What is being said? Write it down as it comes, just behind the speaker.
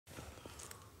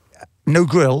no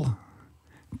grill,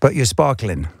 but you're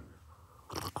sparkling.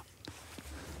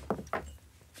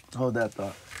 Hold that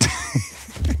thought.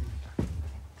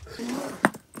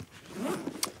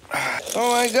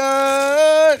 Oh my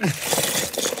God!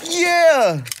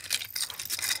 Yeah!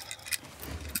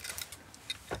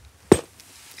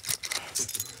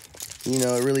 You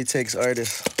know, it really takes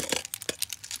artists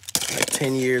like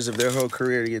 10 years of their whole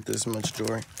career to get this much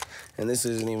joy. And this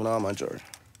isn't even all my joy.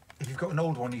 If you've got an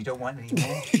old one, you don't want any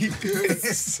more.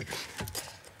 Yes.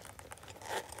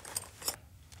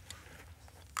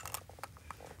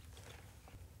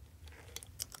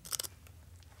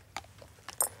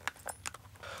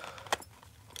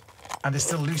 And there's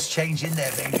still loose change in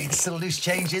there, baby. There's still loose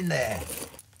change in there.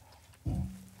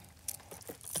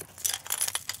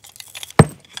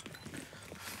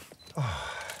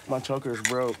 My choker's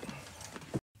broke.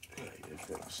 Yeah, you're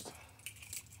finished.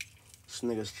 This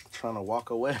nigga's trying to walk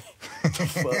away.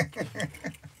 Fuck.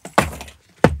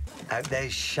 Out there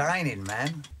shining,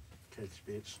 man. Catch,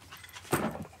 bitch.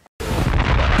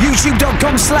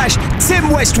 YouTube.com/Tim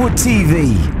Westwood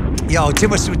TV. Yo, Tim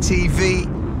Westwood TV.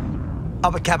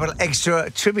 Upper capital extra.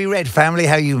 Trippie Redd family.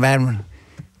 How you, man?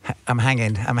 I'm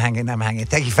hanging.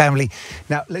 Thank you, family.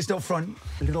 Now, let's not front.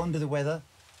 A little under the weather.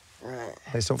 Right.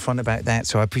 Let's not front about that.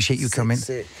 So I appreciate you coming.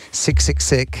 Sick.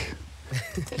 Sick.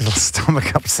 Little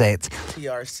stomach upset.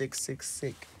 TR66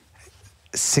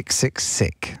 sick.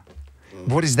 Sick.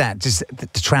 What is that? Just the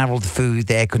travel, the food,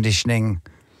 the air conditioning,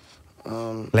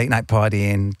 late night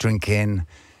partying, drinking,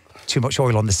 too much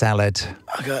oil on the salad,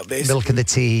 I got basically milk in the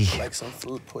tea. like some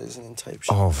food poisoning type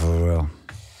shit. Oh, for real.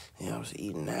 Yeah, I was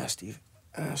eating nasty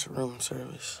ass room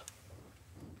service.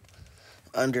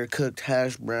 Undercooked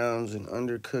hash browns and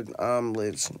undercooked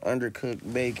omelets and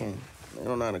undercooked bacon. They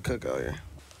don't know how to cook out here.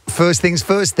 First things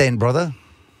first then, brother.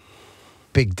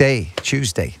 Big day,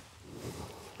 Tuesday.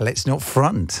 Let's not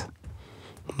front.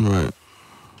 Right.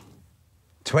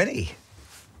 20.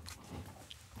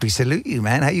 We salute you,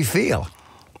 man. How you feel?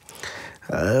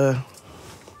 I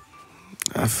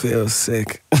feel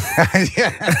sick.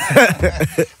 Yeah.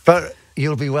 But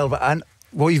you'll be well. And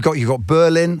what you've got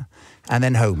Berlin and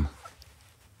then home.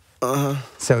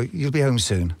 So you'll be home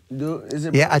soon. Is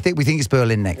it? Yeah, we think it's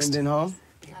Berlin next. And then home?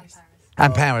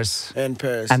 And Paris. And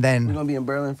Paris. And then... We're going to be in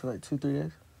Berlin for like 2-3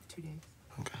 days? 2 days.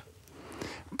 Okay.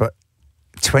 But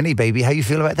 20, baby, how you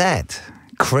feel about that?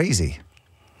 Crazy.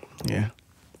 Yeah.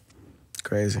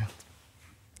 Crazy.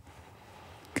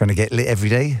 Gonna get lit every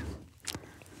day?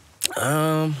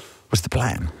 Um, What's the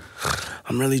plan?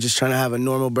 I'm really just trying to have a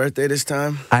normal birthday this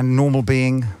time. And normal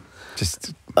being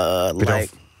just...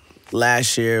 Like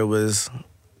last year was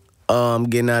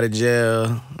getting out of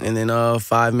jail, and then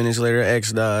 5 minutes later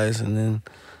X dies, and then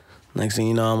next thing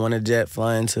you know I'm on a jet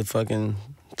flying to fucking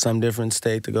some different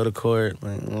state to go to court.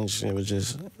 Like, that shit was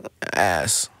just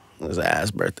ass. It was an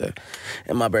ass birthday.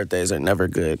 And my birthdays are never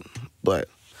good, but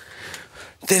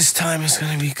this time it's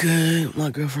gonna be good. My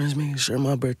girlfriend's making sure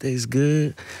my birthday's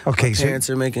good. Okay, my parents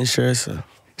are making sure, so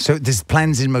there's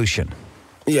plans in motion.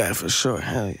 yeah, for sure.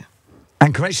 Hell yeah.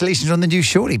 And congratulations on the new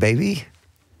shorty, baby.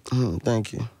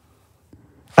 Thank you.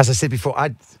 As I said before,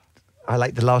 I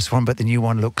like the last one, but the new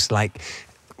one looks like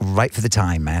right for the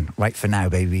time, man. Right for now,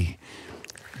 baby.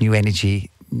 New energy,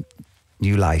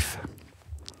 new life.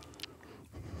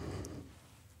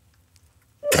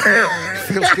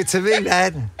 Feels good to me,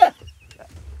 man.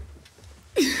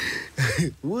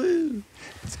 Woo.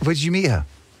 Where did you meet her?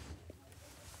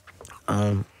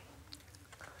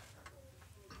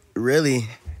 Really,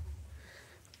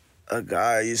 a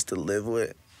guy I used to live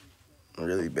with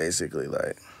really basically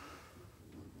like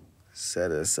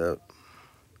set us up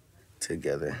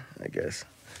together, I guess.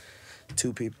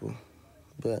 2 people,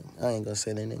 but I ain't gonna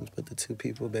say their names, but the 2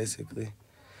 people basically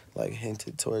like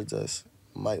hinted towards us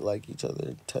might like each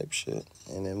other type shit,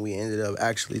 and then we ended up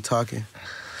actually talking,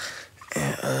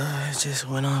 and it just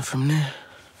went on from there.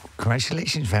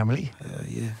 Congratulations, family.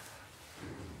 Yeah.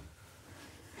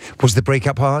 Was the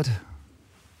breakup hard?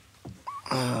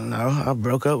 No, I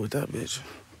broke up with that bitch.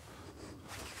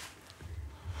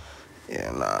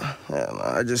 Yeah, nah,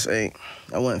 I just ain't.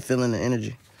 I wasn't feeling the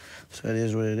energy, so it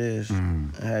is what it is.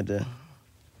 I had to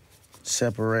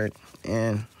separate,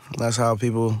 and that's how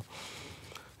people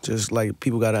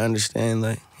gotta understand,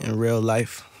 like, in real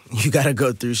life, you gotta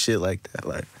go through shit like that.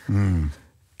 Like,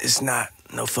 it's not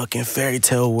no fucking fairy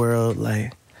tale world,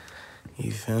 like,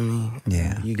 you feel me?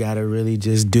 Yeah. You gotta really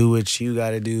just do what you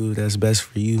gotta do that's best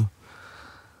for you.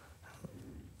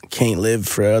 Can't live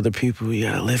for other people, you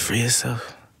gotta live for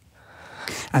yourself.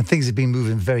 And things have been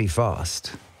moving very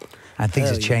fast. And things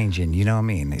Hell are yeah. changing, you know what I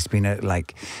mean? It's been a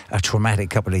traumatic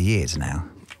couple of years now.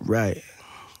 Right.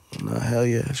 No, hell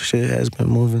yeah. Shit has been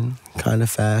moving kind of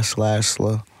fast /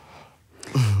 slow.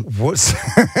 What's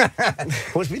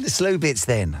been the slow bits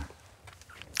then?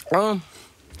 I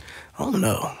don't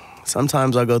know.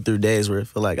 Sometimes I go through days where I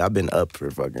feel like I've been up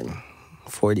for fucking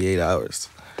 48 hours.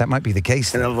 That might be the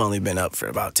case. And I've only been up for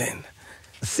about 10.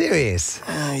 Serious?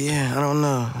 Yeah, I don't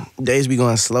know. Days be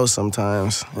going slow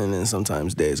sometimes, and then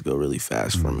sometimes days go really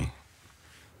fast for me.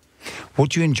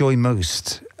 What do you enjoy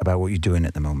most about what you're doing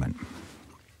at the moment?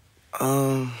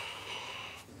 The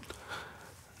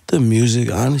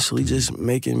music, honestly, just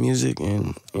making music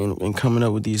and coming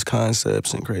up with these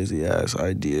concepts and crazy ass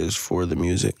ideas for the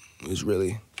music is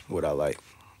really what I like.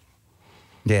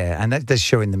 Yeah, and that's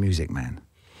showing the music, man.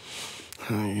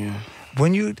 Oh yeah.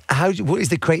 What is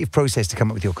the creative process to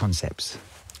come up with your concepts?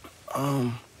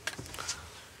 I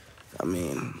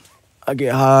mean, I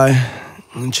get high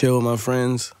and chill with my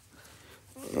friends,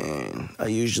 and I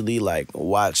usually like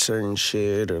watch certain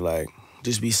shit or like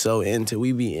just be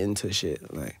we be into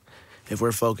shit. Like if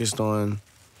we're focused on,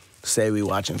 say we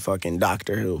watching fucking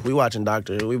Doctor Who. We watching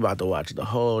Doctor Who, we about to watch the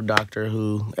whole Doctor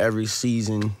Who every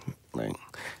season. Like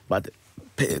about to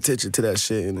pay attention to that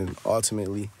shit, and then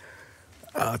ultimately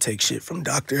I'll take shit from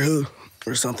Doctor Who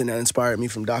or something that inspired me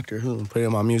from Doctor Who and put it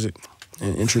in my music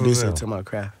and introduce it to my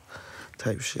craft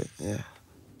type shit, yeah.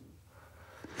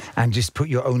 And just put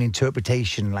your own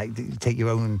interpretation, like take your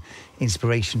own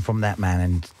inspiration from that man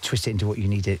and twist it into what you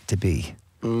need it to be.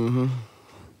 Mm-hmm.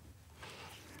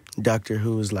 Doctor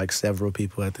Who is like several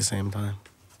people at the same time.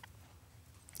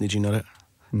 Did you know that?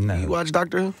 No. You watch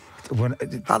Doctor Who?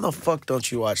 How the fuck don't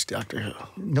you watch Doctor Who?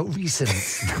 No recent,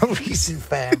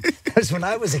 fam. That's when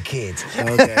I was a kid.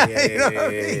 Okay, yeah,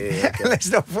 okay. Let's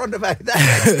not front about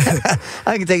that.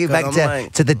 I can take it back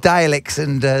to the Daleks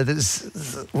and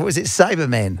what was it,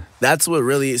 Cybermen? That's what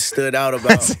really stood out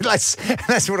about.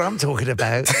 That's what I'm talking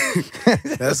about.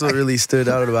 That's what really stood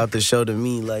out about the show to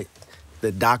me. Like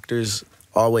the doctors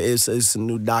always, it's a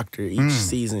new doctor each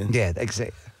season. Yeah,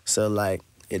 exactly. So like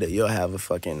you'll have a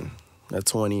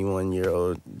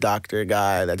 21-year-old doctor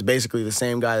guy that's basically the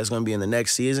same guy that's going to be in the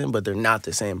next season, but they're not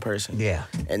the same person. Yeah.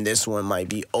 And this one might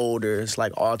be older. It's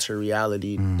like alter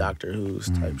reality Doctor Who's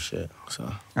type shit.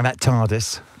 So. And that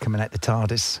TARDIS, coming out the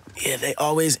TARDIS. Yeah, they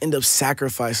always end up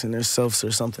sacrificing themselves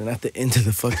or something at the end of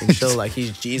the fucking show, like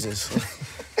he's Jesus.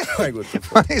 Like what the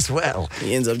fuck? Might as well.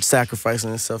 He ends up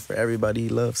sacrificing himself for everybody he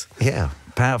loves. Yeah,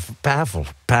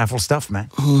 powerful stuff, man.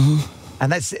 Mm-hmm.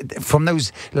 And that's from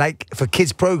those, like, for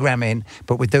kids programming,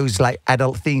 but with those, like,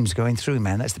 adult themes going through,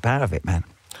 man. That's the power of it, man.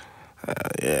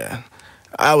 Yeah.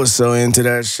 I was so into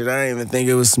that shit. I didn't even think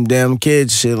it was some damn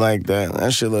kids shit like that.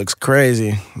 That shit looks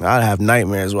crazy. I'd have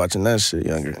nightmares watching that shit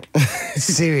younger.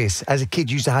 Serious. As a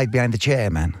kid, you used to hide behind the chair,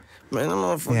 man. Man, I'm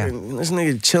not fucking... This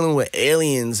nigga chilling with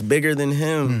aliens bigger than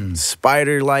him.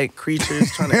 Spider-like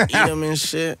creatures trying to eat him and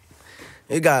shit.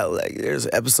 It got, like, there's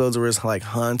episodes where it's, like,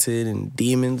 haunted and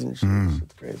demons and shit.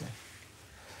 It's crazy.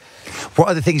 What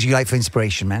are the things you like for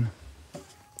inspiration, man?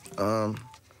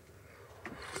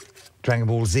 Dragon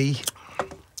Ball Z?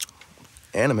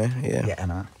 Anime, yeah. Yeah,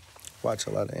 anime. Watch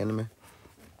a lot of anime.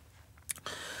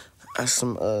 That's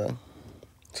some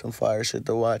fire shit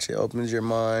to watch. It opens your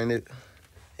mind.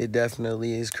 It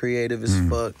definitely is creative as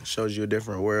fuck. Shows you a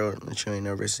different world that you ain't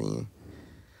never seen.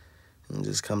 It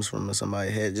just comes from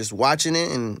somebody's head. Just watching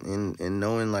it and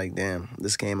knowing, like, damn,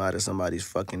 this came out of somebody's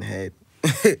fucking head.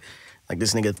 Like,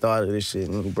 this nigga thought of this shit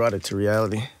and he brought it to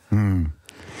reality. And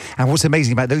what's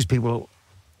amazing about those people,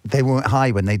 they weren't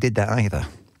high when they did that either.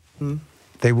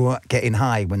 They weren't getting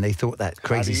high when they thought that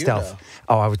crazy stuff. Know?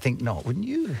 Oh, I would think not, wouldn't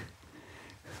you?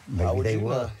 Maybe How would they you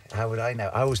were. know? How would I know?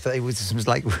 I always thought they were some,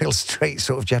 like, real straight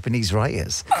sort of Japanese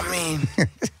writers. I mean,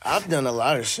 I've done a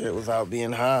lot of shit without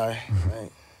being high.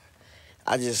 Like,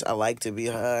 I like to be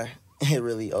high. It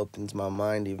really opens my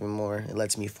mind even more. It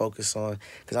lets me focus on,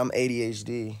 because I'm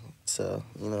ADHD, so,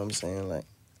 you know what I'm saying? Like,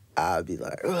 I'd be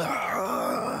like,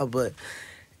 but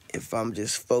if I'm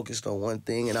just focused on one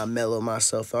thing and I mellow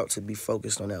myself out to be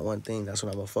focused on that one thing, that's what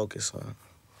I'm going to focus on.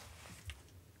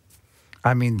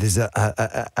 I mean, there's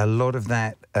a lot of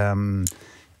that.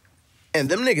 And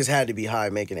them niggas had to be high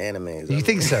making animes. You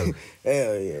think so?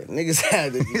 Hell yeah. Niggas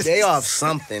had to be. They off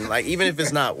something. Like, even if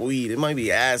it's not weed, it might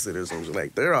be acid or something.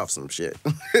 Like, they're off some shit.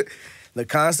 The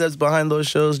concepts behind those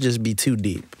shows just be too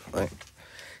deep. Like,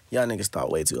 y'all niggas thought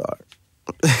way too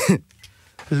hard.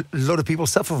 A lot of people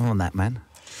suffer from that, man.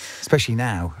 Especially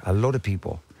now. A lot of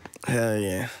people. Hell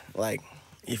yeah. Like,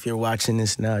 if you're watching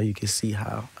this now, you can see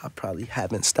how I probably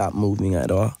haven't stopped moving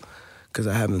at all. Because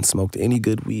I haven't smoked any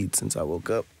good weed since I woke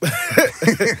up.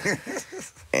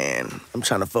 and I'm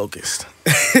trying to focus.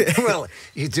 Well,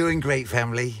 you're doing great,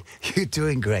 family. You're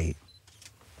doing great.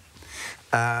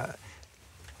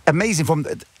 Amazing from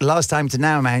last time to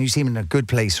now, man. You seem in a good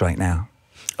place right now.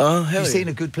 Oh, hell You yeah. seem in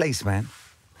a good place, man.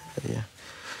 Yeah.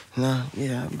 No,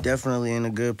 yeah, I'm definitely in a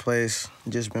good place.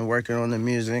 Just been working on the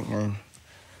music and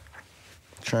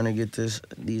trying to get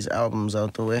these albums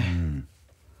out the way.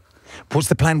 What's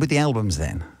the plan with the albums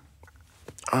then?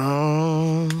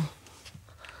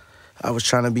 I was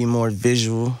trying to be more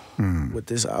visual with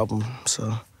this album,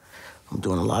 so I'm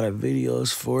doing a lot of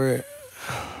videos for it.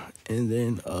 And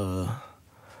then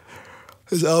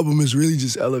this album is really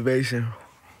just elevation.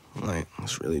 Like,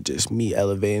 it's really just me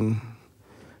elevating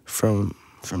from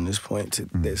this point to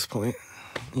this point,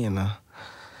 you know.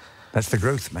 That's the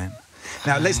growth, man.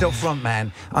 Now, let's not front,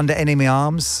 man. Under Enemy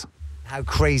Arms, how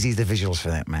crazy is the visuals for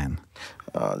that, man?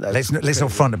 Let's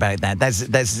not front about that.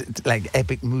 That's like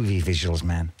epic movie visuals,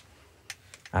 man.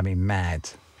 I mean, mad.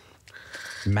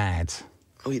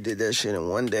 We did that shit in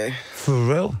one day. For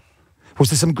real? Was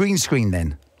there some green screen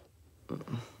then?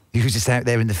 You were just out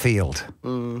there in the field.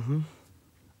 Mm-hmm.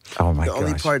 Oh my The gosh.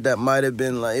 only part that might have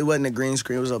been like, it wasn't a green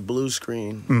screen, it was a blue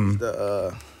screen.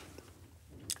 The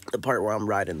part where I'm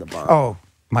riding the bomb. Oh,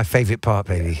 my favourite part,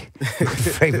 baby. My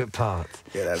favourite part.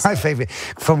 Yeah, that's my favourite.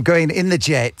 From going in the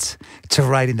jet to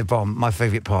riding the bomb, my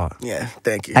favourite part. Yeah,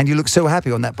 thank you. And you look so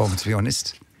happy on that bomb, to be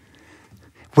honest.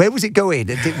 Where was it going?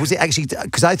 Was it actually...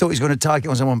 Because I thought he was going to target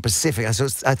on someone Pacific. I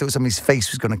thought somebody's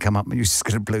face was going to come up and you were just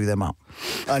going to blow them up.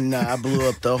 No, I blew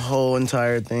up the whole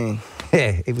entire thing.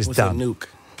 Yeah, it was With done. a nuke.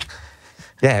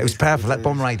 Yeah, it was powerful. That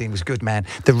bomb riding was good, man.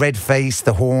 The red face,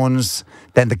 the horns,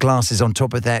 then the glasses on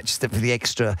top of that, just for the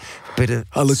extra bit of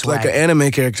I looked swag. like an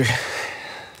anime character.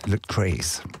 Looked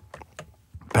crazy.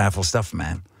 Powerful stuff,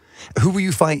 man. Who were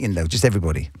you fighting, though? Just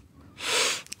everybody?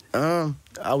 I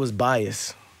was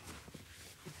biased.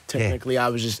 Technically, I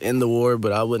was just in the war,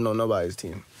 but I wasn't on nobody's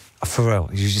team. For real?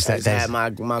 You just I just had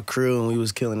my crew, and we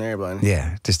was killing everybody.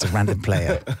 Yeah, just a random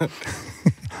player.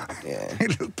 Yeah.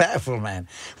 It looked powerful, man.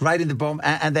 Riding the bomb,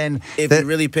 and then... If you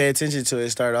really pay attention to it,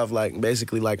 start off like,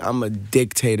 basically, like, I'm a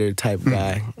dictator type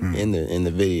guy in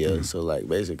the video. So, like,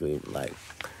 basically, like,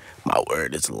 my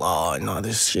word is law and all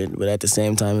this shit. But at the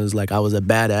same time, it was like I was a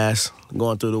badass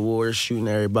going through the war, shooting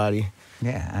everybody.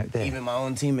 Yeah, out there. Even my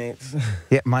own teammates.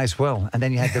 Yeah, might as well. And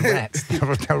then you had the rats,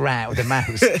 the rat with the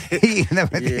mouse, eating them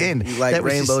at the end. You like That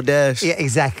was Rainbow just- Dash. Yeah,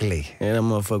 exactly. Yeah, that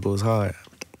motherfucker was hard.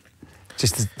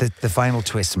 Just the final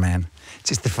twist, man.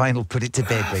 Just the final put it to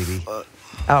bed, baby.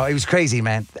 Oh, it was crazy,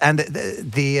 man. And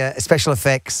the special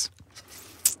effects,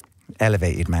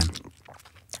 elevated, man.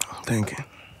 Thank you.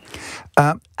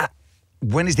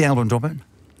 When is the album dropping?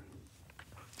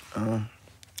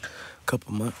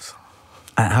 Couple months.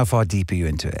 And how far deep are you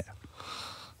into it?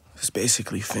 It's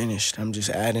basically finished. I'm just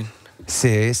adding.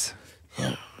 Serious?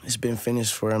 Yeah, it's been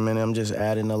finished for a minute. I'm just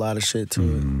adding a lot of shit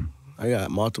to it. I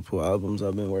got multiple albums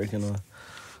I've been working on.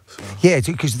 So. Yeah,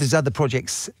 because there's other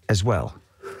projects as well.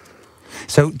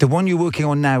 So the one you're working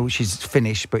on now, which is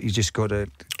finished, but you just got to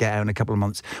get out in a couple of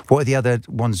months. What are the other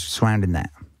ones surrounding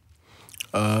that?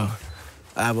 I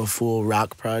have a full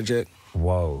rock project.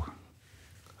 Whoa.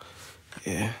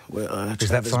 Yeah, with that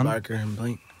Travis fun? Barker and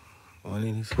Blink.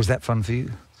 180. Was that fun for you?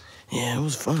 Yeah, it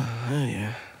was fun. Hell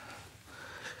yeah.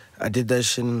 I did that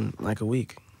shit in like a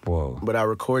week. Whoa. But I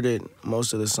recorded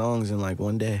most of the songs in like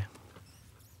one day.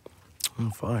 I'm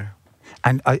fire.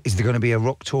 And is there going to be a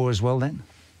rock tour as well then?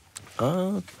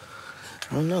 I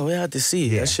don't know. We have to see.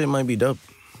 Yeah. That shit might be dope.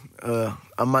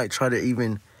 I might try to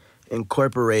even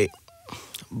incorporate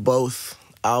both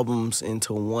albums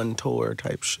into one tour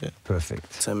type shit.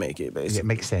 Perfect. To make it, basically. Yeah, it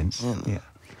makes sense. Yeah. Yeah.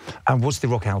 And what's the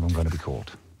rock album going to be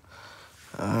called?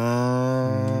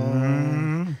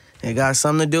 It got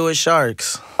something to do with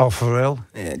sharks. Oh, for real?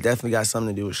 Yeah, it definitely got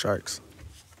something to do with sharks.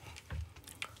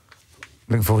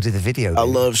 Looking forward to the video. I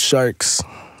then. love sharks.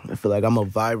 I feel like I'm a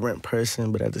vibrant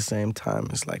person, but at the same time,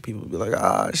 it's like people be like,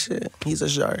 ah, shit, he's a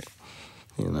shark.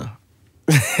 You know?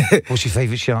 What's your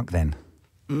favourite shark then?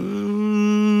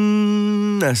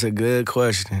 That's a good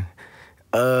question.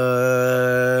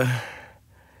 I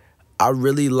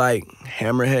really like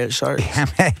hammerhead sharks.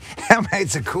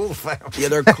 Hammerheads are cool, fam. Yeah,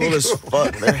 they're cool as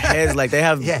fuck. Their heads, like, they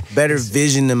have better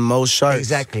vision than most sharks.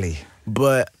 Exactly.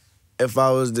 But if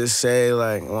I was to say,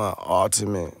 like, my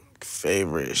ultimate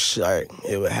favorite shark,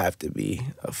 it would have to be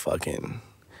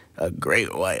a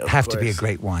great white, of Have course. to be a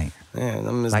great white. Yeah,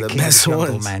 them is Like the King of best the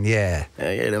Jungle, ones. man. Yeah.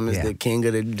 Yeah, them is the king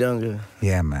of the jungle.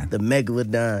 Yeah, man. The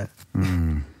megalodon.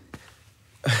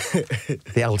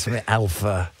 The ultimate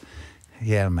alpha.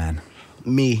 Yeah, man.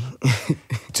 Me.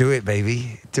 Do it,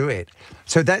 baby. Do it.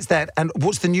 So that's that. And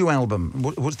what's the new album?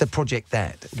 What's the project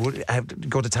that?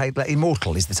 Got a title?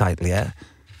 Immortal is the title, yeah?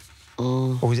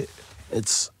 Or is it?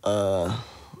 It's,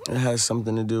 it has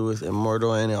something to do with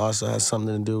immortal, and it also has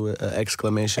something to do with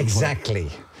exclamation point. Exactly.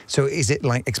 So is it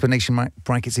like explanation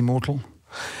brackets immortal?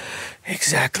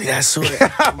 Exactly, that's what.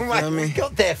 Oh my, we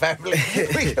got there, family.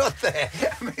 We got there.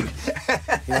 I mean, you know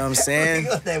what I'm saying? We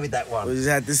got there with that one. We just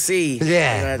had to see.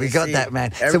 Yeah, we got that,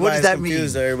 man. So what does that mean?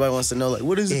 Everybody wants to know, like,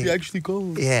 what is it actually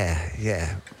called? Yeah.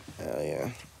 Hell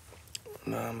yeah.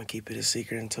 No, I'm gonna keep it a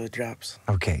secret until it drops.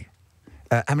 Okay.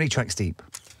 How many tracks deep?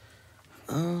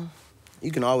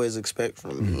 You can always expect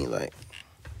from me, like,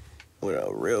 with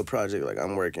a real project like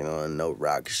I'm working on, no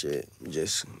rock shit,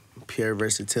 just pure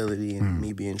versatility and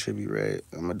me being Trippie Redd.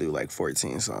 I'm gonna do like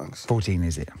 14 songs. 14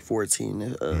 is it?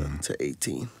 14 to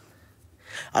 18.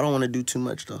 I don't want to do too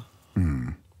much though.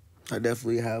 I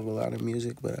definitely have a lot of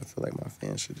music, but I feel like my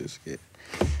fans should just get.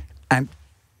 And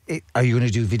are you going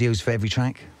to do videos for every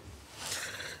track?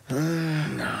 No,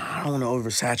 I don't want to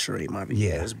oversaturate my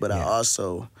videos, but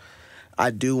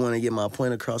I do want to get my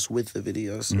point across with the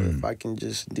videos. So if I can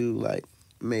just do like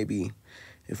maybe,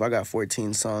 if I got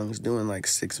 14 songs, doing like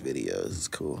 6 videos is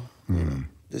cool. You know,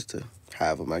 just to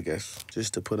have them, I guess,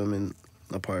 just to put them in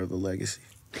a part of the legacy.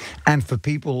 And for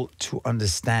people to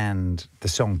understand the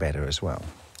song better as well.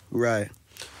 Right.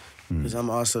 Because I'm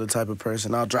also the type of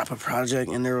person, I'll drop a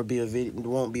project and there will be a video, there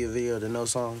won't be a video to no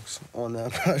songs on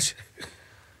that project.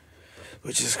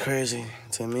 Which is crazy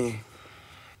to me.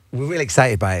 We're really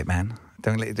excited by it, man.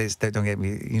 Don't get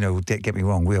me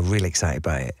wrong. We are really excited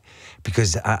by it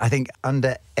because I think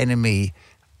Under Enemy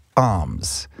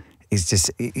Arms is just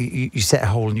you set a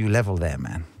whole new level there,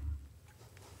 man.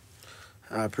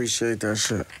 I appreciate that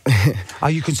shit. Are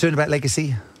you concerned about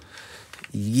legacy?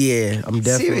 Yeah, I'm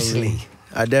definitely. Seriously,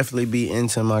 I definitely be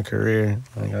into my career.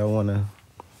 Like I wanna.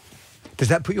 Does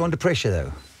that put you under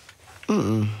pressure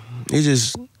though?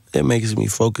 It makes me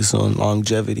focus on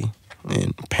longevity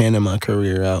and panning my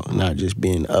career out, not just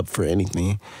being up for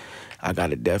anything. I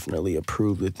gotta definitely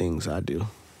approve the things I do.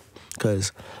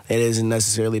 Because it isn't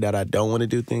necessarily that I don't want to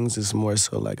do things, it's more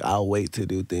so like I'll wait to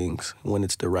do things when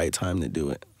it's the right time to do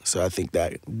it. So I think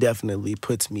that definitely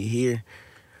puts me here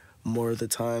more of the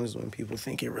times when people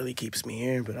think it really keeps me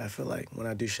here, but I feel like when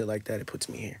I do shit like that, it puts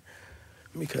me here.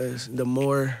 Because the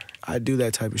more I do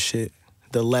that type of shit,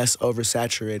 the less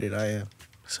oversaturated I am.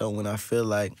 So when I feel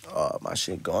like, oh, my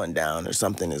shit going down or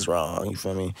something is wrong, you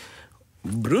feel me?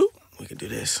 Bloop, we can do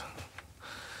this.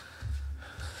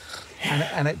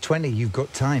 And at 20, you've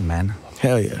got time, man.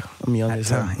 Hell yeah. I'm young as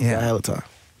hell. Yeah. I have time.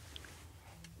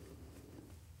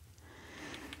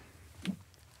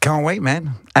 Can't wait,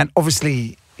 man. And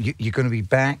obviously, you're going to be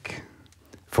back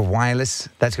for Wireless.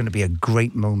 That's going to be a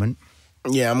great moment.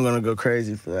 Yeah, I'm going to go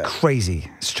crazy for that. Crazy.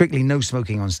 Strictly no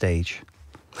smoking on stage.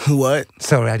 What?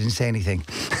 Sorry, I didn't say anything.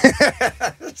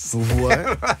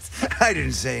 What? I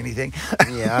didn't say anything.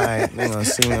 Yeah, all right. They're going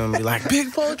to see me and be like, Big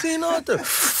 14 Arthur.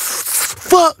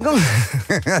 Fuck.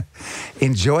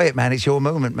 Enjoy it, man. It's your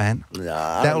moment, man.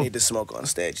 Nah, I don't need to smoke on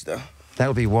stage, though.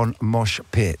 That'll be one mosh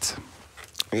pit.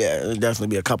 Yeah, it'll definitely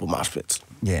be a couple mosh pits.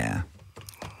 Yeah.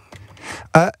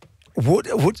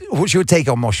 What's your take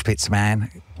on mosh pits,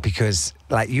 man? Because,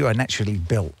 like, you are naturally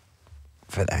built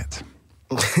for that.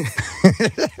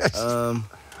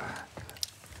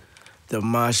 The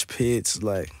mosh pits,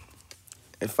 like,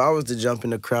 if I was to jump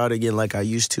in the crowd again like I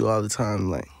used to all the time,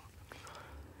 like,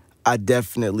 I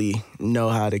definitely know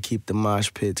how to keep the mosh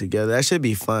pit together. That should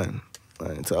be fun,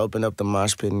 like, to open up the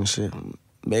mosh pit and shit.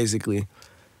 Basically,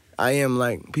 I am,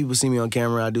 like, people see me on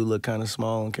camera, I do look kind of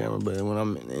small on camera, but when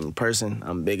I'm in person,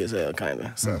 I'm big as hell, kind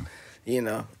of. So, you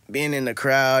know, being in the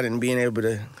crowd and being able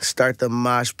to start the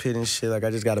mosh pit and shit, like, I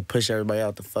just got to push everybody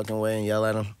out the fucking way and yell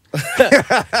at them.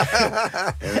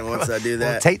 And then once I do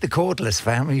that... Well, take the cordless,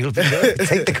 fam. You'll be good.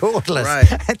 Take the cordless. Right.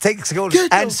 Take the cordless. Get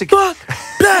the fuck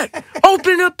back!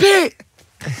 Open the pit!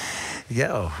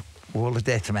 Yo, wall of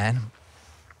death, man.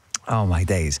 Oh, my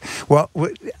days. Well,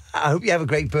 I hope you have a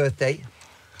great birthday.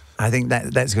 I think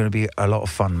that's going to be a lot of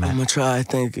fun, man. I'm going to try.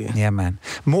 Thank you. Yeah, man.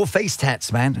 More face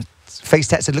tats, man. Face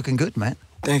tats are looking good, man.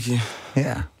 Thank you.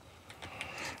 Yeah.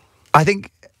 I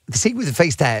think the secret with the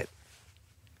face tat,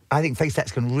 I think face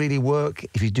tats can really work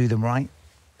if you do them right.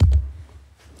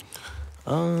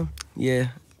 Yeah,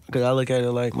 because I look at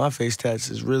it like my face tats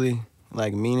is really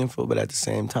like meaningful, but at the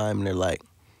same time they're like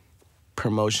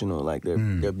promotional, like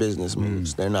they're business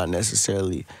moves. They're not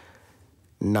necessarily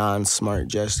non-smart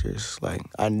gestures. Like,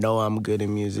 I know I'm good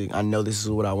in music. I know this is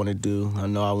what I want to do. I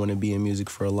know I want to be in music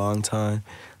for a long time.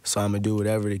 So I'm going to do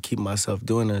whatever to keep myself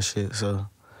doing that shit. So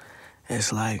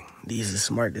it's like, these are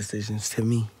smart decisions to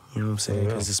me. You know what I'm saying?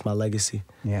 Because it's my legacy.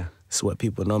 Yeah. It's what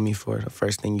people know me for. The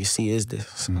first thing you see is this.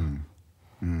 So.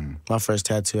 My first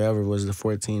tattoo ever was the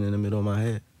 14 in the middle of my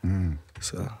head.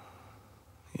 So,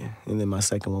 yeah. And then my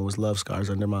second one was love scars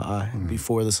under my eye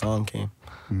before the song came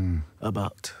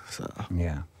about. So.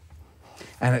 Yeah.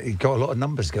 And you got a lot of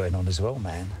numbers going on as well,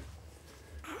 man.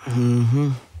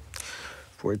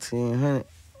 1,400.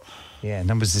 Yeah,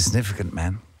 numbers are significant,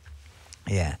 man.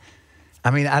 Yeah. I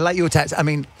mean, I like your tats. I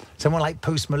mean, someone like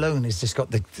Post Malone has just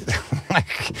got the like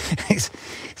it's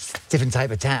a different type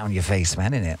of tat on your face,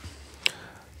 man, isn't it?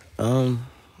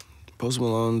 Post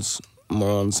Malone's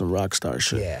more on some rock star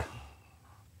shit. Yeah.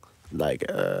 Like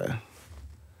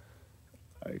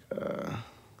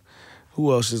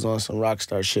who else is on some rock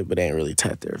star shit but ain't really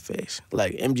tat their face?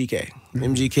 Like MGK.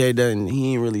 MGK doesn't.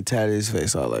 He ain't really tatted his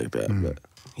face all like that, but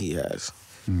he has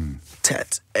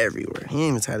tats everywhere. He ain't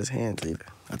even tat his hands either.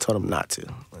 I told him not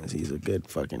to. He's a good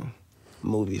fucking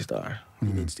movie star. He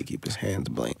needs to keep his hands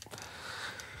blank.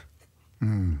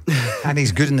 And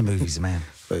he's good in the movies, man.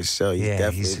 For sure, he's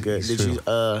definitely good. Did you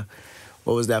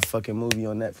what was that fucking movie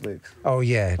on Netflix? Oh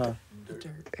yeah. Huh?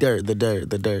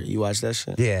 The Dirt. You watched that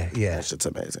shit? Yeah. That shit's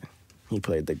amazing. He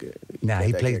played the good. He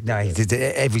did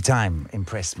it every time.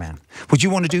 Impressed, man. Would you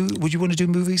want to do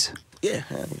movies? Yeah.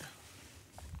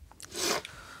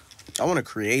 I want to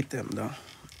create them though.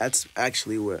 That's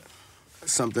actually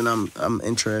something I'm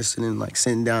interested in, like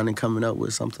sitting down and coming up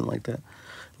with something like that,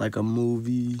 like a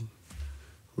movie,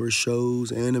 or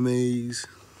shows, animes,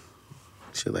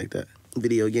 shit like that,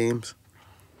 video games.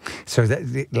 So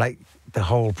that like the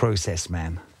whole process,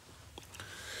 man.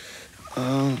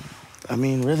 I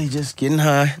mean, really just getting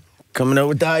high, coming up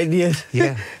with the ideas.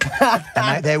 Yeah. And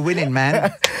out there winning,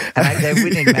 man.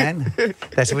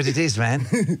 That's what it is, man.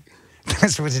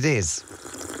 That's what it is.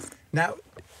 Now,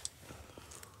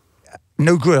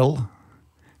 no grill,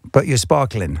 but you're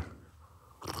sparkling.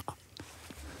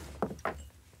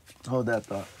 Hold that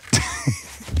thought.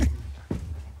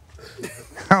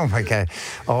 Oh, my God.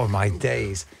 Oh, my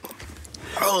days.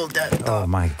 Hold that thought. Oh,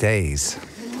 my days.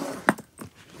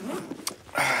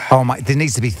 Oh, my. There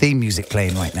needs to be theme music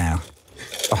playing right now.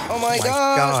 Oh my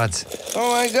God. God.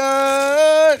 Oh, my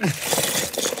God.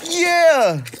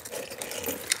 Yeah.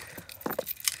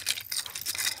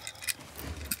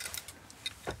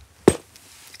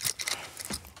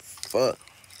 Fuck.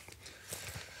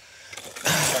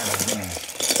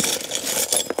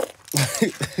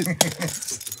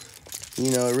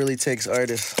 You know, it really takes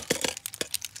artists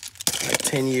like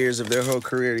 10 years of their whole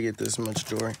career to get this much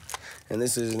joy. And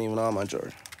this isn't even all my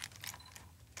joy.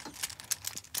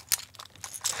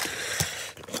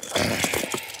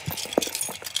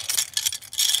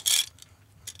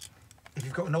 If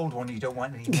you've got an old one you don't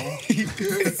want anymore.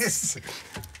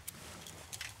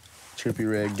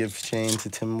 Trippie Redd gift chain to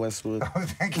Tim Westwood. Oh,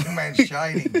 thank you, man.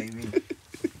 Shining, baby.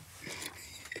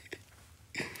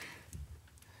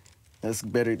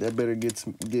 That better get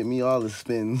me all the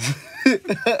spins.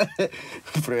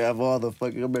 For have all the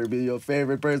fucking, I better be your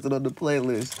favorite person on the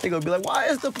playlist. They gonna be like, why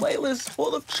is the playlist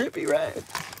full of Trippie Redd?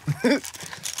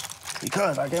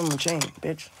 Because I gave him a chain,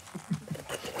 bitch.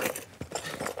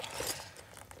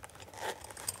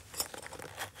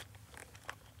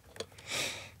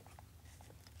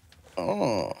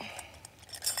 Oh.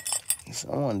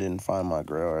 Someone didn't find my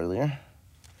grill earlier.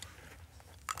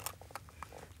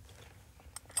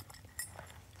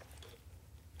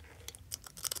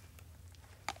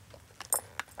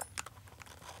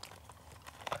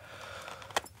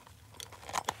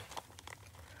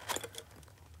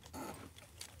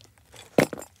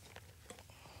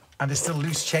 And there's still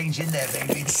loose change in there,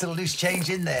 baby. There's still loose change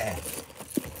in there.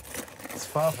 It's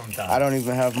far from done. I don't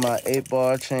even have my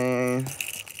 8-ball chain.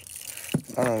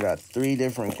 I done got 3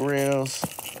 different grills.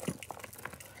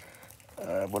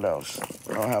 What else?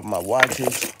 I don't have my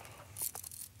watches,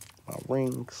 my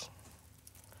rings.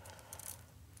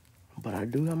 But I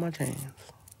do have my chains.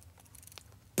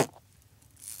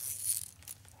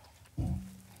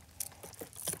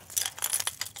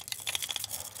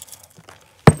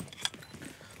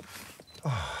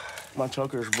 My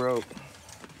choker's broke.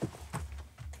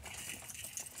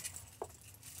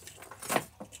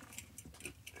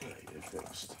 Get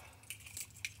fixed.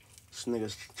 This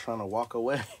nigga's trying to walk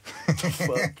away.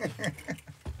 Fuck. That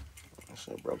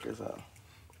shit broke his out.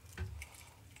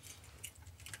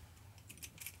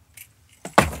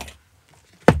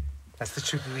 That's the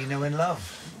Trippie we know and love.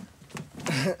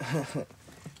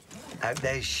 Out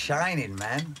there shining,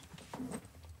 man.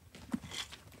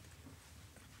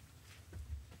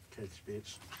 Catch,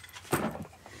 bitch.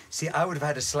 See, I would have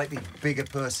had a slightly bigger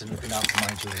person looking after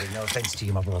my jewellery. No offence to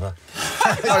you, my brother.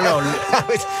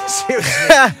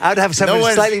 Seriously, I would have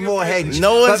someone slightly more hedge.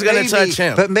 No one's going to touch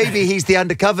him. But maybe he's the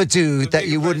undercover dude that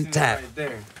you wouldn't tap.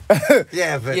 Right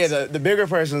Yeah, but... Yeah, the bigger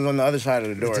person's on the other side of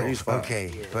the door. He's fine.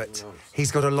 Okay, but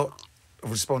he's got a lot of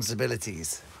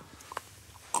responsibilities.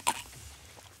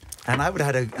 And I would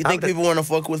have had a... You think people want to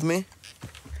fuck with me?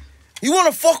 You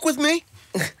want to fuck with me?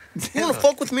 You want to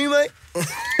fuck with me, mate?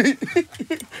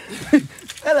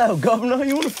 Hello, governor.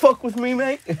 You want to fuck with me,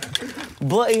 mate?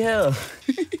 Bloody hell.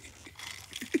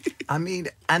 I mean,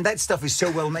 and that stuff is so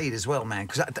well made as well, man,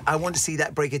 because I want to see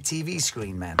that break a TV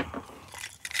screen, man.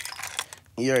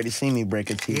 You already seen me break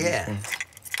a TV screen.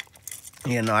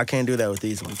 Yeah, no, I can't do that with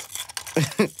these ones.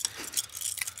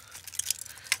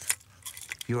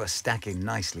 You are stacking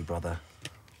nicely, brother.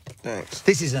 Thanks.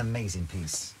 This is an amazing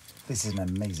piece. This is an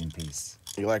amazing piece.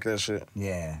 You like that shit?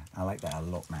 Yeah, I like that a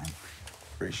lot, man.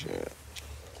 Appreciate it.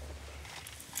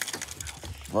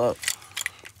 Fuck.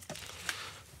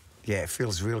 Yeah, it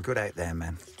feels real good out there,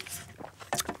 man.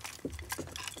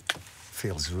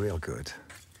 Feels real good.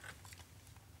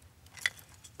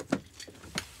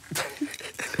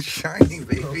 Shining,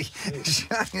 baby.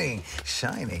 Shining.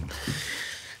 Shining.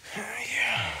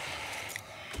 Yeah.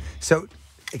 So,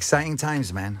 exciting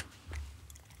times, man.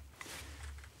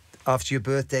 After your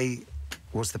birthday,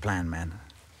 what's the plan, man?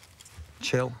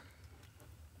 Chill?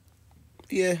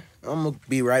 Yeah, I'm gonna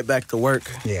be right back to work.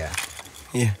 Yeah.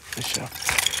 Yeah, for sure.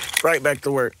 Right back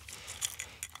to work.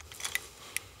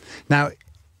 Now,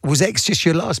 was X just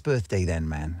your last birthday then,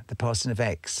 man? The passing of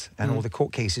X and all the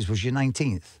court cases was your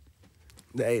 19th?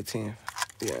 The 18th.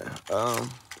 Yeah.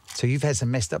 So you've had some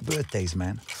messed up birthdays,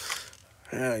 man.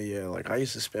 Hell yeah. Like, I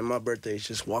used to spend my birthdays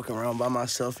just walking around by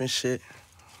myself and shit.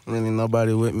 Really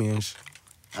nobody with me and shit.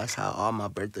 That's how all my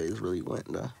birthdays really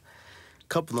went, though. A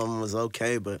couple of them was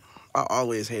okay, but I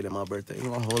always hated my birthday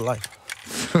my whole life.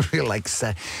 Like,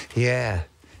 yeah.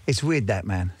 It's weird, that,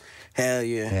 man. Hell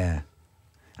yeah. Yeah.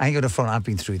 I ain't gonna front, I've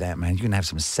been through that, man. You're gonna have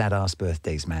some sad-ass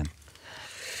birthdays, man.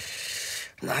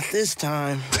 Not this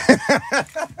time.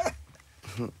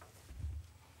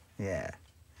 Yeah.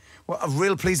 Well, I'm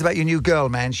real pleased about your new girl,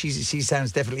 man. She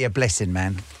sounds definitely a blessing,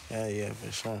 man. Hell yeah,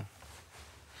 for sure.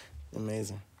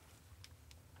 Amazing.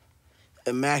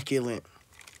 Immaculate.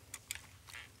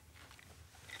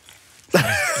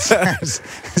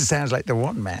 Sounds like the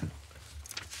one, man.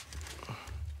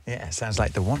 Yeah, sounds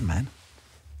like the one, man.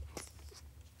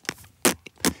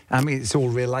 I mean, it's all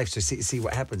real life, so see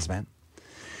what happens, man.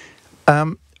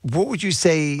 What would you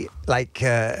say, like,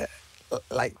 I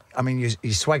mean,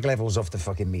 your swag level's off the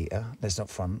fucking meter. That's not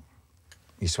fun.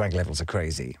 Your swag levels are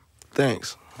crazy.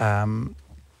 Thanks. The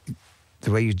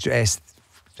way you dress,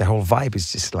 the whole vibe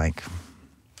is just like...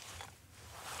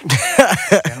 You know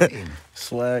what I mean?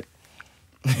 Swag.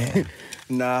 Yeah.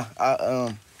 Nah,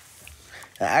 I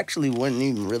actually wasn't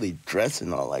even really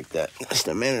dressing all like that. Just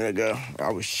a minute ago,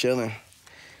 I was chilling.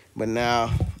 But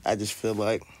now, I just feel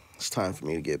like it's time for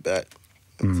me to get back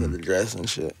into the dress and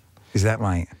shit. Is that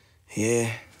right?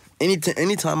 Yeah.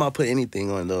 Anytime I put anything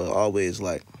on, though, it always,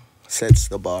 like, sets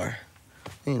the bar.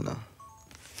 You know.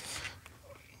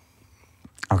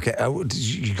 Okay.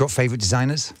 You got favorite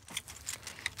designers?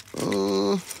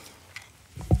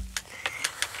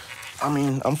 I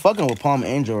mean, I'm fucking with Palm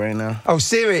Angel right now. Oh,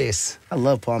 serious? I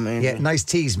love Palm Angel. Yeah, nice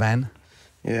tees, man.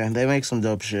 Yeah, they make some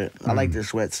dope shit. I like their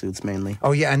sweatsuits mainly.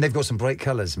 Oh, yeah, and they've got some bright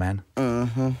colors, man.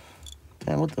 Mm-hmm.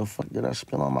 Damn, what the fuck did I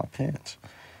spill on my pants?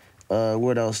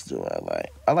 What else do I like?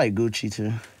 I like Gucci,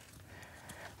 too.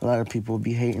 A lot of people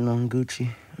be hating on Gucci,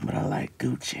 but I like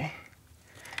Gucci.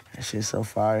 That shit's so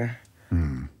fire.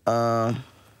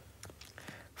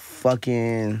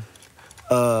 Fucking,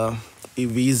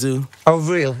 Evisu. Oh,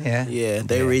 real? Yeah. Yeah,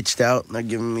 they reached out. They're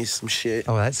giving me some shit.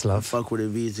 Oh, that's love. Fuck with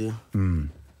Evisu.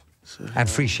 So, And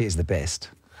free shit is the best.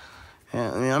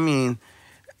 yeah, I mean,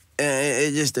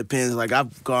 it just depends. Like,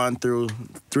 I've gone through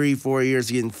 3-4 years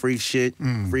getting free shit,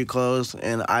 free clothes,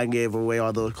 and I gave away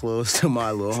all those clothes to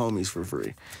my little homies for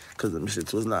free because them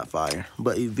shits was not fire.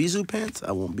 But Evisu pants,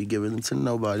 I won't be giving them to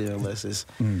nobody unless it's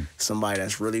somebody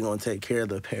that's really going to take care of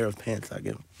the pair of pants I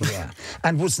give. Yeah.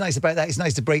 And what's nice about that, it's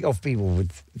nice to break off people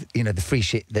with, you know, the free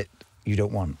shit that you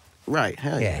don't want. Right,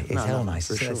 hell yeah. Yeah, it's hell nice.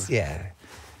 For sure. Yeah.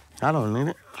 I don't need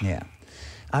it. Yeah.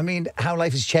 I mean, how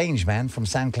life has changed, man, from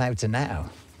SoundCloud to now.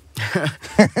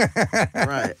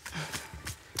 Right.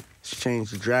 It's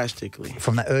changed drastically.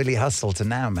 From that early hustle to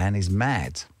now, man, is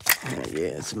mad.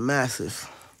 Yeah, it's massive.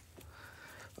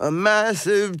 A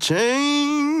massive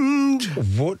change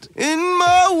What? in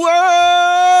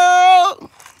my world.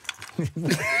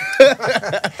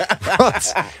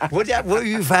 What have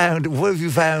you found? What have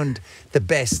you found the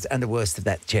best and the worst of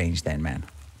that change then, man?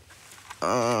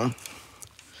 The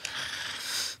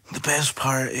best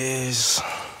part is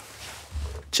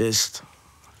just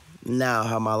now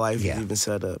how my life is even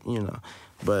set up, you know.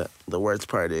 But the worst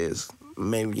part is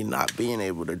maybe not being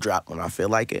able to drop when I feel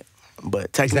like it.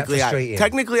 But technically,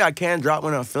 I can drop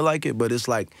when I feel like it. But it's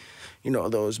like, you know,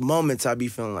 those moments I be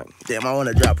feeling like, damn, I want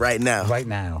to drop right now. Right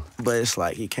now. But it's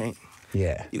like you can't.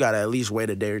 Yeah. You gotta at least wait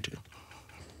a day or two.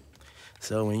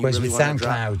 So when you whereas really with want to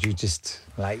SoundCloud, drop, you just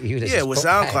like you. Yeah, with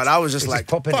SoundCloud, I was just like,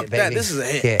 popping fuck it, that, baby. this is a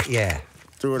hit. Yeah.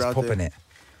 Threw it just out popping there. it.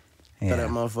 Throw Yeah. that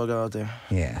motherfucker out there.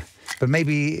 Yeah. But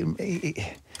maybe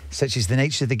such is the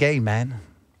nature of the game, man.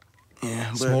 Yeah.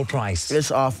 But Small price. it's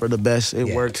all for the best.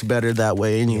 It works better that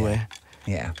way anyway.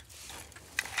 Yeah.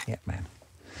 Yeah, man.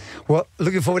 Well,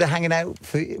 looking forward to hanging out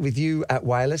with you at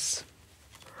Wireless.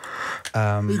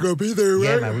 You gonna be there, right?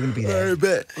 Yeah, man, we're gonna be there. I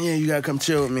bet. Yeah, you gotta come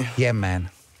chill with me. Yeah, man.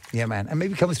 Yeah, man. And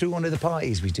maybe come through one of the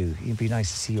parties we do. It'd be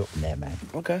nice to see you up there, man.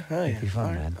 Okay, hell yeah. It'd be fun,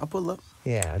 All right, man. I'll pull up.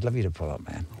 Yeah, I'd love you to pull up,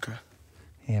 man. Okay.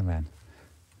 Yeah, man.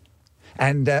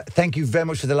 And thank you very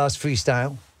much for the last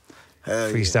freestyle.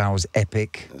 Hell Freestyle was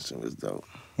epic. That shit was dope.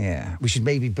 Yeah. We should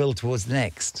maybe build towards the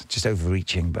next. Just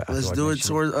overreaching, but... Let's do it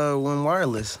towards One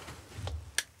Wireless.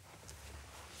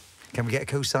 Can we get a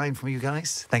co-sign from you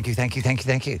guys? Thank you, thank you, thank you,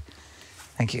 thank you.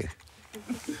 Thank you.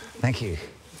 Thank you.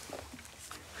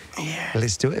 Yeah. Well,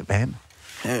 let's do it, man.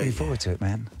 Hell Looking forward to it,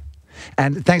 man.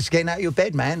 And thanks for getting out of your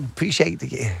bed, man. Appreciate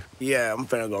it. Yeah, I'm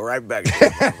finna go right back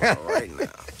right now.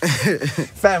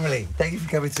 Family, thank you for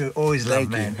coming through. Always love,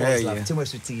 Thank you. man. Always Hell love. yeah. Too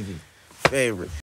much for TV. Favorite.